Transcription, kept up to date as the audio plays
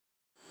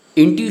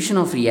Intuition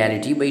of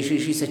Reality by Sri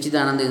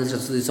SachchidAnandEndra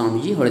Saraswtee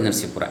SwAmeeji,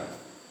 HoLenaraseepura.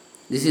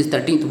 This is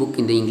 13th book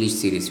in the English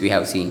series we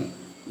have seen.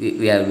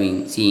 We have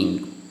been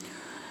seeing.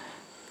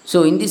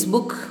 So in this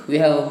book we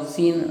have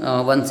seen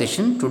one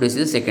session. Today is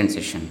the second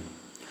session.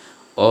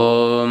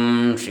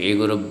 Om Shri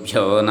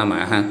Gurubhyo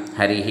Namaha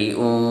Harihi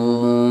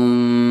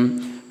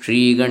Om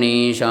Shri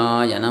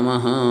Ganeshaya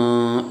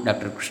Namaha.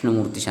 Dr.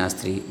 Krishnamurti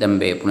Shastri,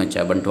 Dambe,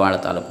 Punacha,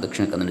 Bantwala Taluk,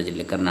 Dakshina Kannada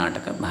Jilla,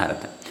 Karnataka,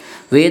 Bharata.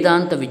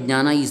 Vedanta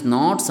Vijnana is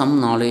not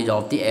some knowledge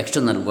of the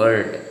external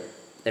world.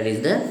 That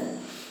is the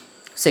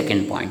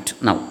second point.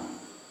 Now,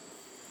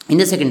 in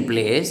the second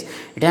place,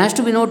 it has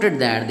to be noted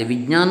that the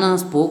Vijnana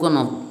spoken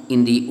of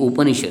in the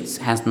Upanishads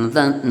has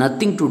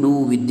nothing to do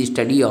with the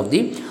study of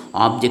the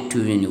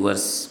objective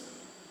universe.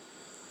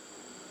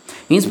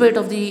 In spite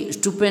of the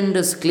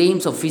stupendous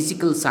claims of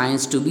physical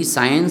science to be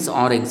science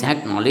or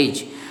exact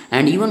knowledge,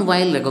 and even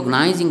while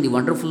recognizing the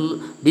wonderful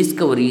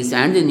discoveries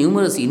and the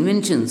numerous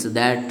inventions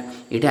that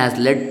it has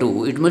led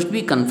to, it must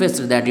be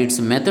confessed that its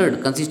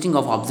method, consisting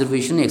of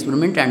observation,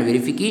 experiment, and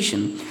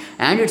verification,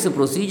 and its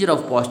procedure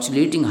of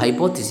postulating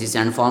hypotheses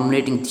and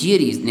formulating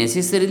theories,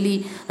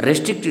 necessarily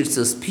restrict its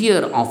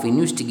sphere of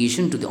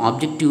investigation to the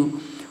objective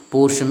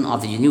portion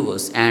of the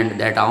universe, and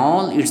that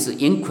all its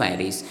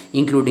inquiries,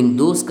 including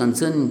those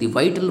concerning the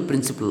vital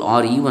principle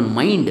or even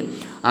mind,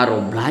 are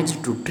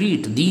obliged to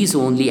treat these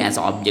only as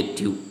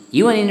objective.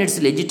 Even in its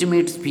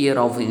legitimate sphere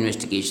of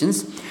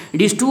investigations,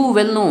 it is too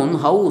well known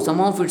how some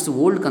of its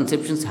old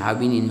conceptions have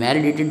been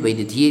invalidated by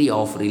the theory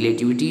of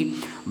relativity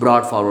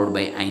brought forward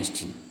by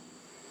Einstein.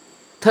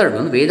 Third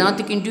one,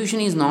 Vedantic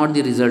intuition is not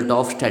the result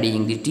of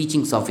studying the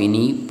teachings of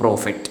any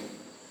prophet.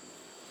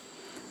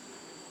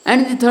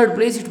 And in the third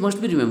place, it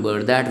must be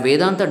remembered that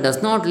Vedanta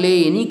does not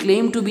lay any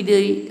claim to be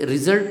the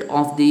result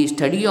of the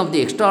study of the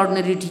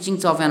extraordinary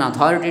teachings of an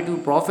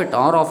authoritative prophet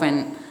or of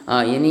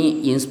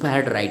any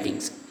inspired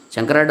writings.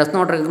 Shankara does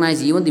not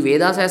recognize even the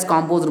Vedas as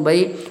composed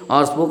by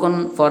or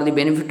spoken for the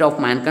benefit of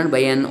mankind by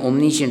an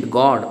omniscient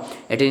God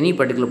at any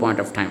particular point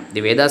of time. The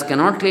Vedas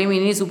cannot claim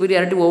any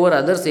superiority over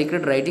other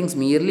sacred writings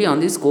merely on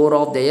the score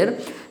of their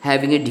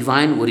having a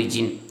divine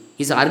origin.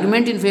 His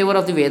argument in favor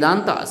of the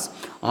Vedantas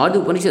or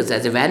the Upanishads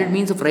as a valid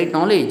means of right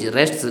knowledge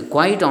rests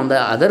quite on the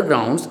other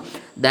grounds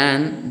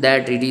than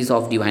that it is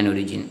of divine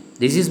origin.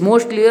 This is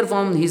most clear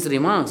from his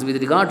remarks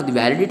with regard to the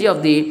validity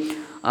of the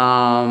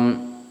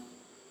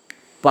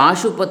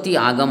Pashupati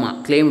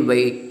Agama claimed by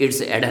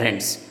its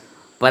adherents.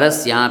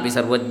 Parasyapi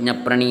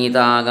sarvajna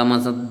pranita agama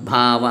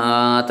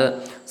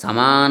sadbhavat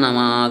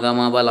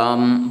samanamagama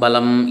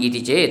balam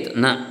iti chet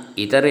na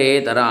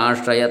itare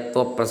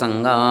tarashrayatva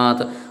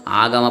prasangat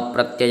agama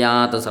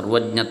pratyayat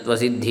sarvajnatva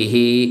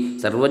siddhihi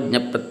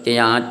sarvajna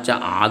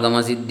pratyayatcha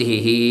agama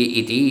siddhihi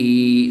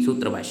iti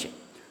Sutra Bhashya.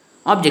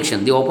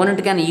 Objection. The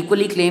opponent can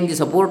equally claim the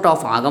support of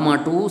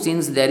Agama too,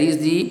 since there is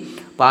the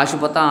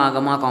Pashupata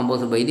Agama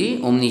composed by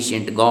the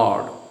omniscient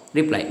God.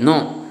 Reply.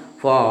 No,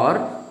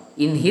 for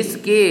in his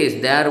case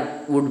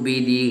there would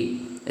be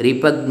the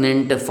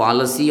repugnant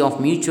fallacy of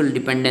mutual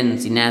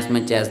dependence,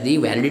 inasmuch as the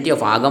validity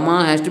of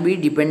Agama has to be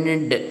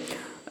dependent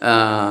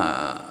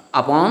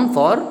upon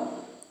for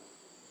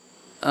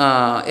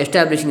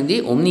establishing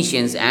the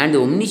omniscience, and the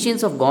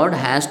omniscience of God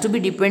has to be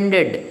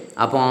depended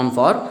upon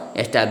for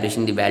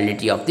establishing the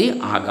validity of the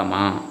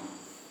Agama.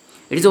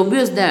 It is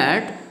obvious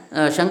that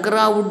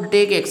Shankara would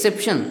take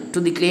exception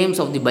to the claims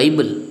of the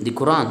Bible, the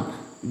Quran,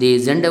 the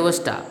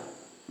Zendavesta,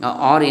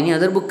 or any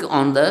other book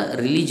on the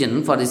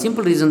religion, for the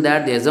simple reason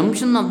that the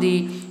assumption of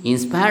the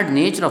inspired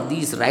nature of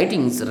these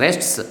writings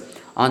rests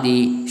on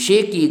the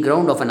shaky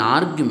ground of an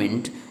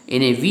argument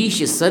in a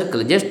vicious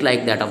circle, just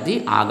like that of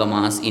the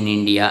Agamas in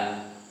India.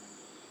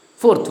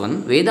 Fourth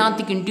one,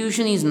 Vedantic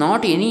intuition is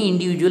not any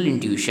individual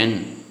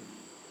intuition.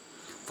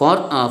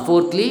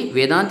 Fourthly,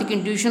 Vedantic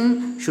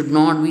intuition should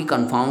not be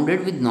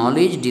confounded with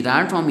knowledge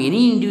derived from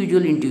any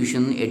individual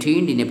intuition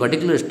attained in a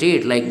particular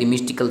state, like the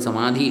mystical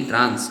samadhi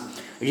trance.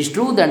 It is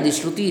true that the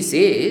Shruti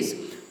says,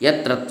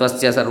 Yatra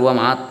tvasya sarvam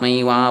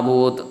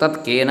atmaivabhut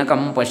tat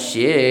kenakam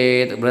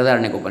pashyet,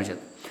 Brihadaranyaka Upanishad,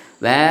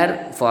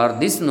 where for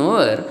this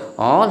knower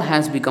all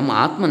has become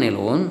Atman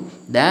alone,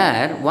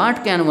 there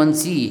what can one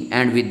see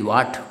and with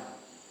what?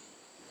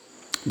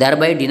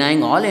 Thereby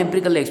denying all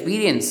empirical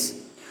experience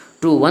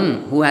to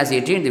one who has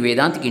attained the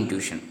Vedantic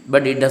intuition.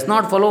 But it does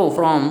not follow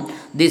from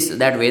this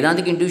that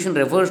Vedantic intuition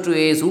refers to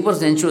a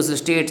supersensuous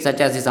state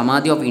such as the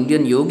Samadhi of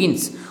Indian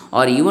yogins,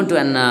 or even to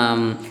an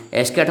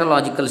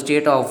eschatological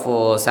state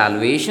of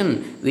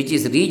salvation which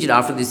is reached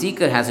after the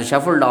seeker has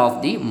shuffled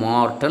off the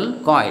mortal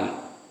coil.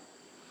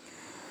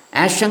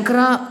 As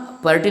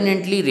Shankara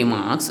pertinently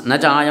remarks, न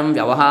चायं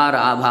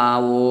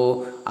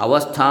व्यवहाराभावो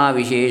अवस्था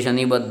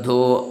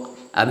विशेषनिबद्धो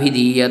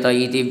अभिधीयत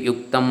इति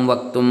युक्तं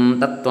वक्तुं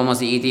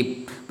तत्त्वमसि इति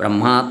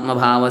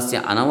ब्रह्मात्मभावस्य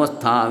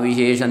अनवस्था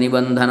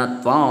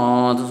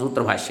विशेषनिबन्धनत्वात्.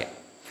 Sutra Bhashya.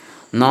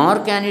 Nor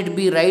can it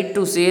be right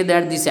to say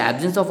that this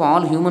absence of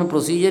all human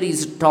procedure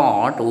is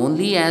taught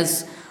only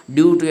as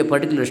due to a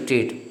particular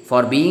state,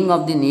 for being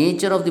of the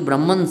nature of the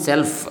Brahman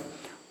self,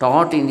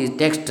 taught in the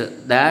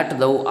text that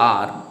thou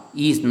art,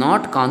 is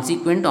not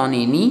consequent on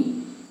any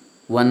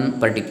one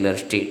particular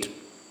state.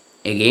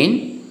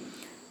 Again,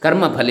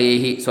 कर्म फले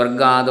हि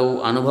स्वर्गादौ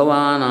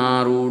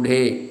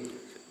अनुभवानारूढे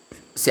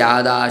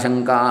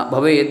स्यादाशंका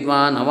भवेद्वा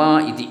न वा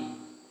इति.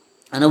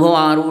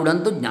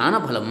 अनुभवारूढ़ंतु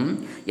ज्ञानफलं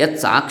यत्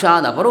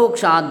साक्षात्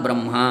अपरोक्षात्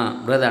ब्रह्म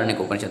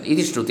बृहदारण्यकोपनिषत्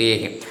इति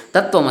श्रुतेः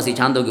तत्त्वमसि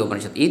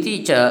छान्दोग्योपनिषत् इति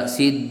च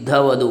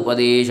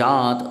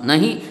सिद्धवदुपदेशात् न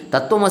हि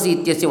तत्त्वमसि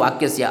इत्यस्य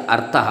वाक्यस्य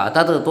अर्थः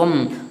तत् त्वं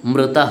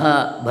मृतः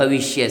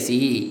भविष्यसि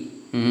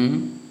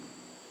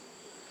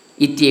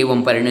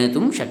इत्येवं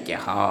परिणेतुं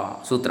शक्यः.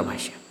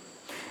 सूत्रभाष्य.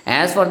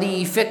 As for the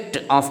effect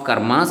of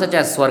karma such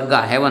as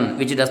swarga, heaven,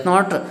 which does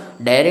not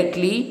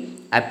directly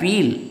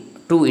appeal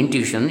to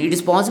intuition, it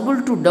is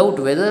possible to doubt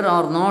whether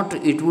or not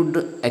it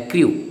would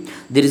accrue.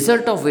 The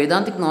result of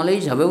Vedantic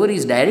knowledge, however,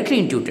 is directly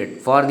intuited.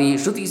 For the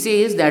Shruti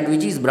says that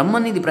which is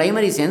Brahman in the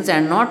primary sense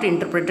and not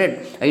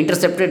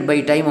intercepted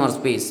by time or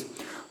space.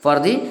 For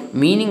the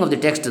meaning of the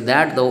text,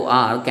 that thou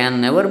art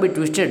can never be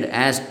twisted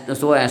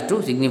so as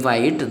to signify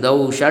it,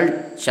 thou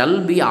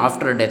shall be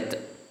after death.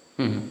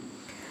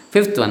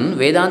 Fifth one,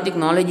 Vedantic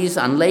knowledge is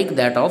unlike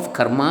that of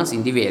karmas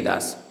in the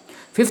Vedas.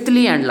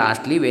 Fifthly and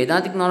lastly,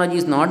 Vedantic knowledge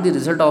is not the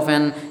result of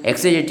an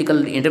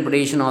exegetical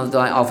interpretation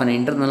of an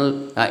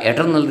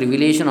eternal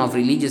revelation of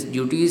religious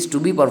duties to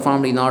be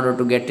performed in order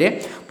to get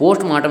a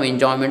post-mortem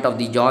enjoyment of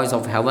the joys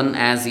of heaven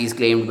as is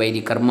claimed by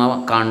the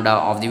Karma Kanda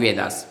of the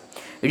Vedas.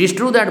 It is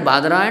true that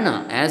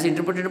Badarayana, as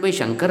interpreted by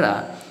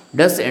Shankara,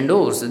 does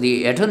endorse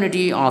the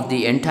eternity of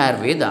the entire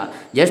Veda,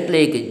 just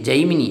like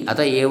Jaimini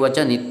Ata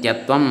Evacha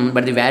Nityatvam,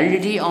 but the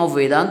validity of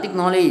Vedantic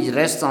knowledge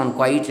rests on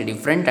quite a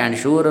different and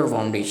surer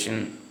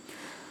foundation.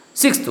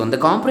 Sixth one, the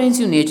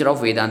comprehensive nature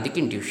of Vedantic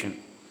intuition.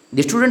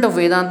 The student of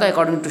Vedanta,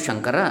 according to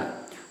Shankara,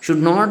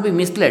 should not be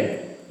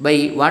misled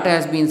by what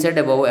has been said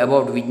above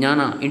about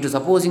Vijnana into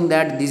supposing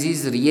that this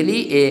is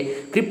really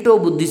a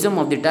crypto-Buddhism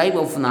of the type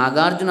of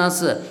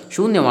Nagarjuna's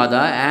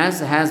Shunyavada,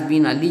 as has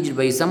been alleged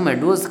by some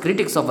adverse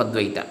critics of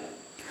Advaita.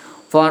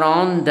 For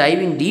on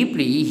diving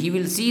deeply, he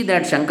will see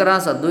that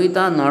Shankara's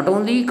Advaita not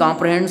only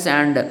comprehends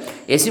and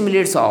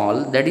assimilates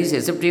all that is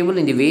acceptable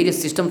in the various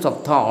systems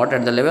of thought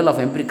at the level of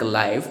empirical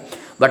life,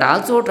 but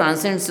also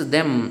transcends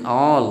them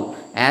all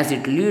as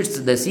it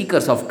leads the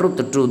seekers of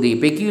truth to the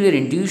peculiar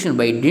intuition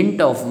by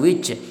dint of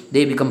which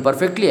they become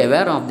perfectly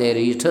aware of their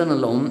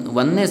eternal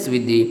oneness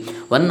with the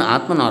one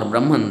Atman or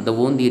Brahman, the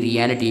only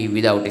reality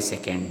without a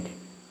second.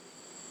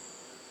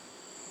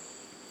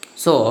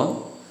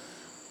 So,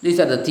 these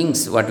are the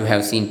things what we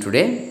have seen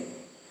today.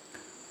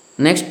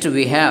 Next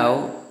we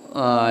have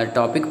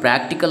topic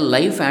practical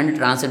life and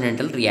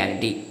transcendental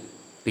reality.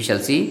 We shall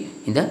see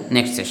in the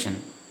next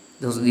session.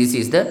 This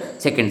is the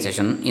second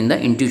session in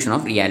the intuition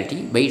of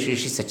reality by Sri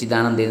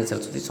SachchidAnandEndra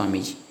Saraswtee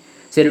SwAmeeji.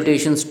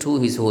 Salutations to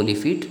his holy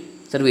feet.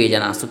 Sarve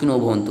jana sukhino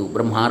bhavantu.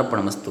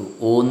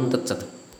 Brahmarpanamastu. Om Tat Sat.